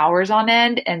for hours on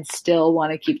end and still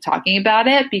want to keep talking about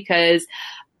it, because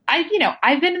I've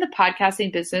been in the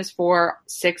podcasting business for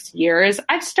 6 years.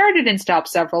 I've started and stopped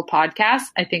several podcasts.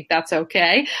 I think that's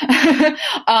okay.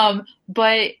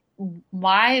 But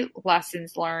my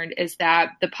lessons learned is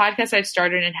that the podcast I've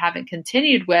started and haven't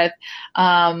continued with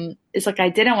is I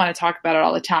didn't want to talk about it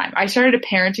all the time. I started a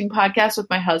parenting podcast with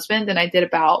my husband and I did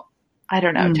about,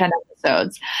 10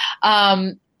 episodes.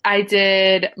 Margie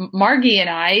and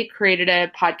I created a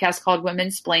podcast called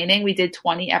Women-Splaining. We did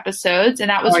 20 episodes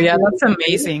and that was that's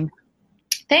amazing.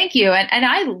 Thank you. And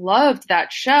I loved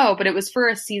that show, but it was for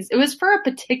a season. It was for a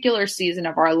particular season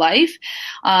of our life.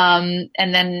 And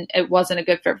then it wasn't a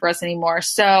good fit for us anymore.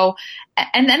 So,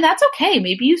 and that's okay.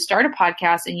 Maybe you start a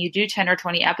podcast and you do 10 or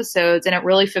 20 episodes and it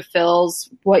really fulfills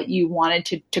what you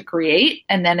wanted to create,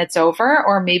 and then it's over.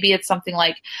 Or maybe it's something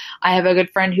like, I have a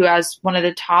good friend who has one of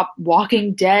the top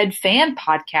Walking Dead fan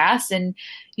podcasts, and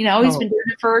he's been doing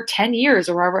it for 10 years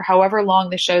or however long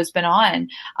the show's been on.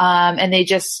 And they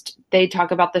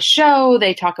talk about the show.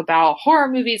 They talk about horror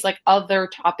movies, other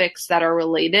topics that are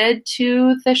related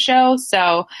to the show.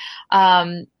 So,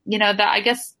 that, I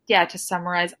guess, to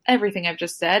summarize everything I've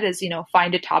just said is,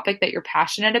 find a topic that you're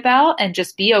passionate about and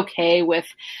just be okay with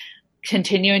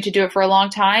continuing to do it for a long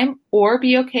time, or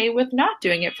be okay with not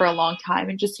doing it for a long time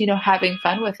and just, having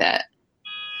fun with it.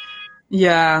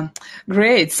 Yeah,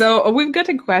 great. So we've got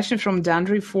a question from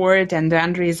Dandry Ford, and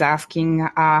Dandry is asking,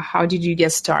 how did you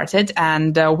get started?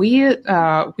 And we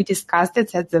discussed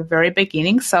it at the very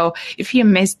beginning. So if you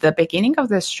missed the beginning of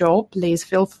the show, please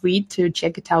feel free to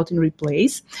check it out in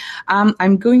replays.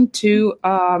 I'm going to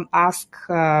ask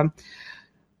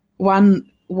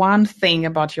one thing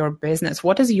about your business.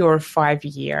 What is your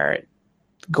 5-year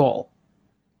goal?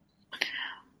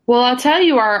 Well, I'll tell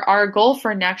you our goal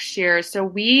for next year. So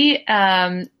we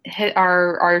hit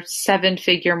our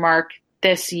 7-figure mark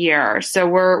this year. So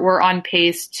we're on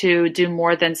pace to do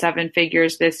more than 7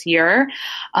 figures this year.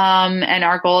 And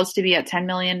our goal is to be at 10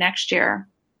 million next year.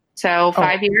 So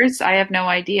 5 years, I have no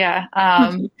idea.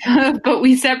 But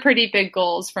we set pretty big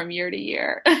goals from year to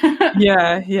year.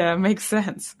 Yeah, makes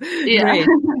sense. Yeah. Great.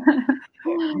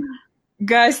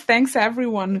 Guys, thanks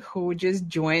everyone who just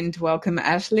joined. Welcome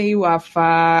Ashley,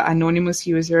 Wafa, anonymous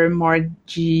user,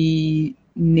 Margie,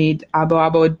 Need,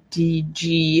 Abo,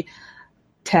 DG,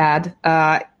 Ted.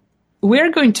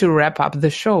 We're going to wrap up the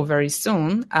show very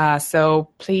soon, so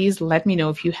please let me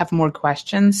know if you have more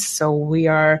questions. So we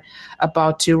are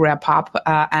about to wrap up,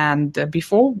 and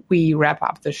before we wrap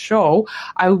up the show,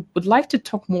 I would like to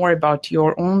talk more about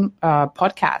your own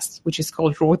podcast, which is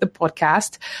called Roar the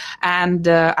Podcast, and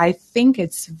I think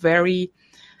it's very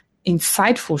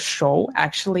insightful show,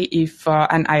 actually,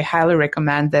 and I highly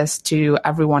recommend this to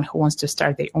everyone who wants to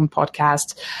start their own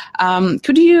podcast.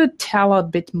 Could you tell a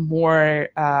bit more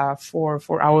for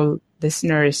our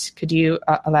listeners? Could you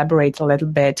elaborate a little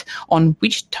bit on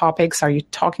which topics are you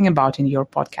talking about in your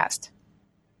podcast?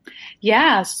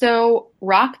 Yeah, so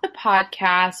Rock the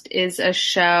Podcast is a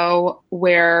show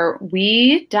where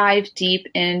we dive deep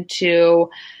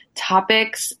into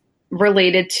topics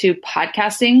related to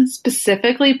podcasting,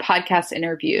 specifically podcast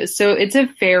interviews. So it's a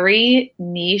very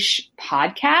niche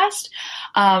podcast.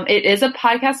 It is a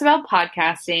podcast about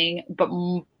podcasting, but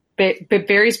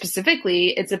very specifically,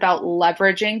 it's about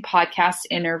leveraging podcast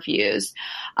interviews.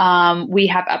 We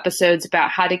have episodes about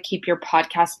how to keep your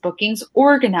podcast bookings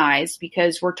organized,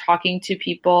 because we're talking to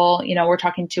people, we're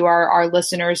talking to our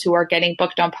listeners who are getting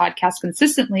booked on podcasts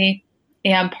consistently.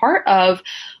 And part of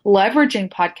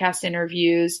leveraging podcast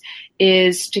interviews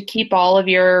is to keep all of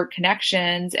your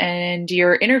connections and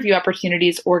your interview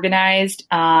opportunities organized,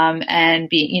 and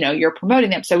you're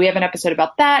promoting them. So we have an episode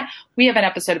about that. We have an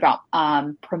episode about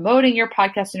promoting your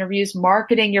podcast interviews,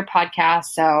 marketing your podcast.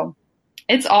 So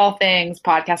it's all things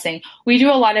podcasting. We do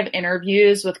a lot of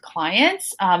interviews with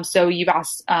clients. So you've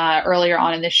asked earlier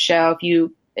on in this show,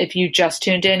 if you just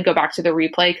tuned in, go back to the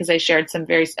replay, because I shared some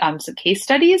some case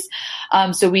studies.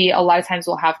 So we a lot of times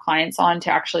will have clients on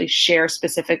to actually share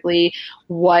specifically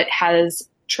what has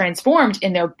transformed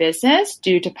in their business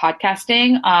due to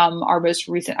podcasting. Our most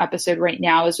recent episode right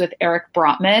now is with Eric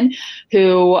Brotman,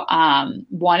 who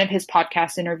one of his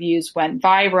podcast interviews went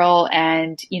viral,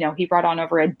 and he brought on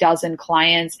over a dozen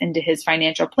clients into his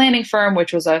financial planning firm,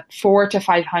 which was a 400 to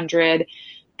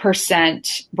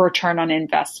 500% return on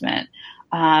investment.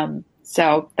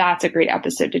 So that's a great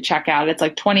episode to check out. It's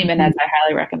like 20 minutes. I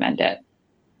highly recommend it.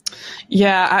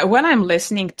 Yeah, when I'm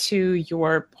listening to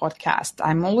your podcast,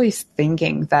 I'm always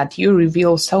thinking that you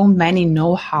reveal so many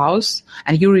know-hows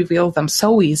and you reveal them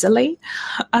so easily.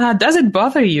 Does it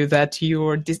bother you that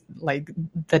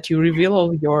that you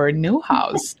reveal your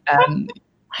know-hows?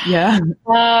 Yeah.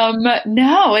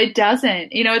 No, it doesn't.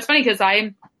 It's funny because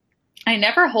I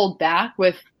never hold back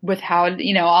with how,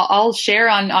 I'll share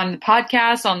on the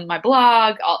podcast, on my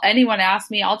blog, anyone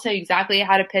asks me, I'll tell you exactly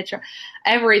how to pitch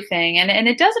everything. And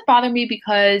it doesn't bother me,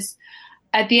 because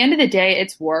at the end of the day,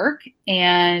 it's work,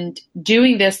 and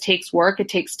doing this takes work. It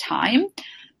takes time.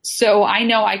 So I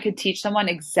know I could teach someone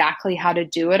exactly how to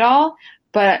do it all.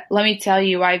 But let me tell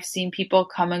you, I've seen people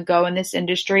come and go in this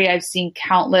industry. I've seen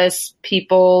countless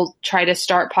people try to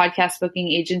start podcast booking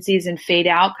agencies and fade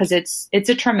out, because it's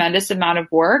a tremendous amount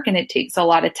of work and it takes a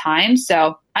lot of time.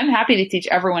 So I'm happy to teach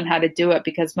everyone how to do it,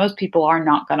 because most people are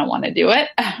not going to want to do it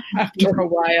after a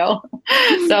while.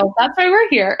 So that's why we're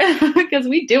here, because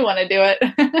we do want to do it.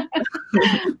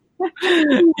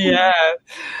 Yeah.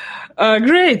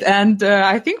 Great. And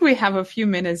I think we have a few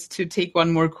minutes to take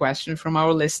one more question from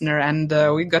our listener. And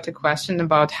we got a question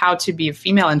about how to be a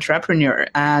female entrepreneur.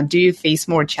 Do you face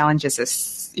more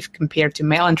challenges if compared to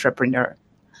male entrepreneur?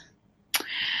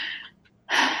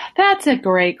 That's a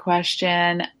great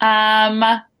question.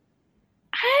 I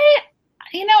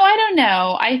don't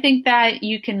know. I think that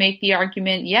you can make the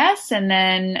argument yes, and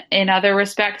then in other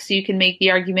respects, you can make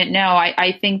the argument no.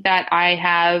 I think that I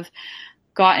have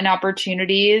gotten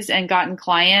opportunities and gotten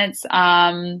clients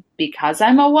because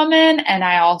I'm a woman, and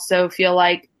I also feel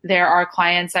like there are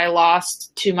clients I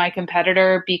lost to my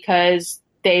competitor because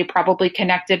they probably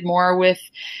connected more with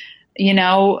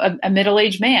a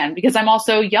middle-aged man, because I'm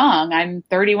also young. I'm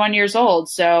 31 years old.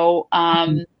 So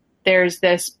there's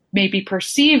this maybe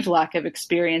perceived lack of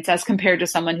experience as compared to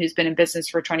someone who's been in business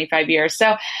for 25 years.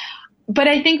 So but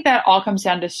I think that all comes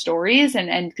down to stories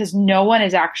and because no one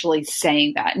is actually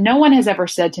saying that. No one has ever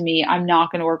said to me, I'm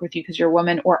not going to work with you because you're a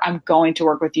woman, or I'm going to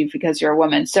work with you because you're a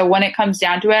woman. So when it comes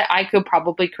down to it, I could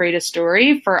probably create a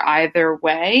story for either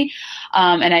way.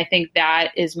 And I think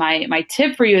that is my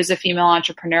tip for you as a female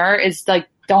entrepreneur is like,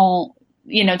 don't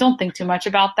think too much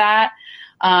about that.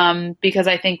 Because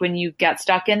I think when you get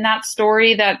stuck in that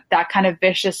story, that kind of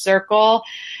vicious circle,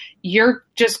 you're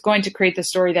just going to create the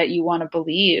story that you want to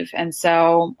believe. And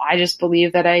so I just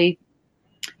believe that I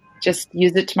just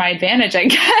use it to my advantage, I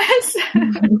guess.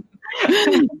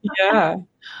 Yeah.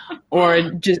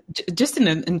 Or just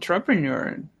an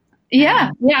entrepreneur. Yeah.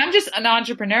 I'm just an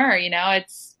entrepreneur,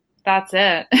 that's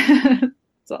it.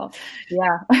 So,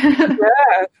 yeah.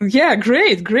 Yeah,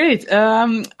 great.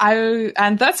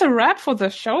 And that's a wrap for the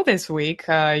show this week.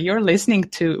 You're listening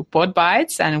to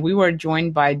Podbites, and we were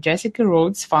joined by Jessica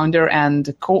Rhodes, founder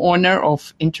and co-owner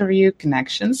of Interview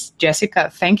Connections. Jessica,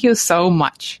 thank you so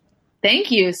much.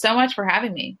 Thank you so much for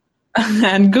having me.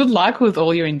 And good luck with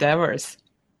all your endeavors.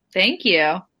 Thank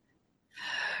you.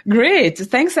 Great.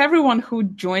 Thanks everyone who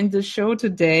joined the show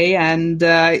today. And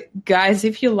guys,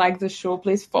 if you like the show,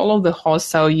 please follow the host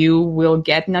so you will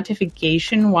get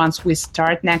notification once we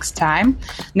start next time.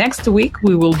 Next week,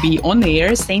 we will be on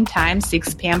air, same time,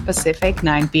 6 p.m. Pacific,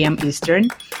 9 p.m. Eastern.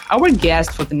 Our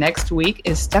guest for the next week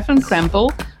is Stefan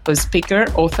Krempel, who's speaker,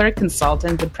 author,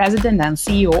 consultant, the president and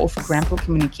CEO of Krempel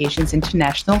Communications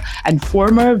International, and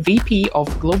former VP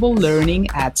of Global Learning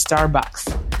at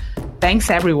Starbucks.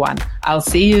 Thanks, everyone. I'll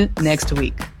see you next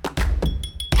week.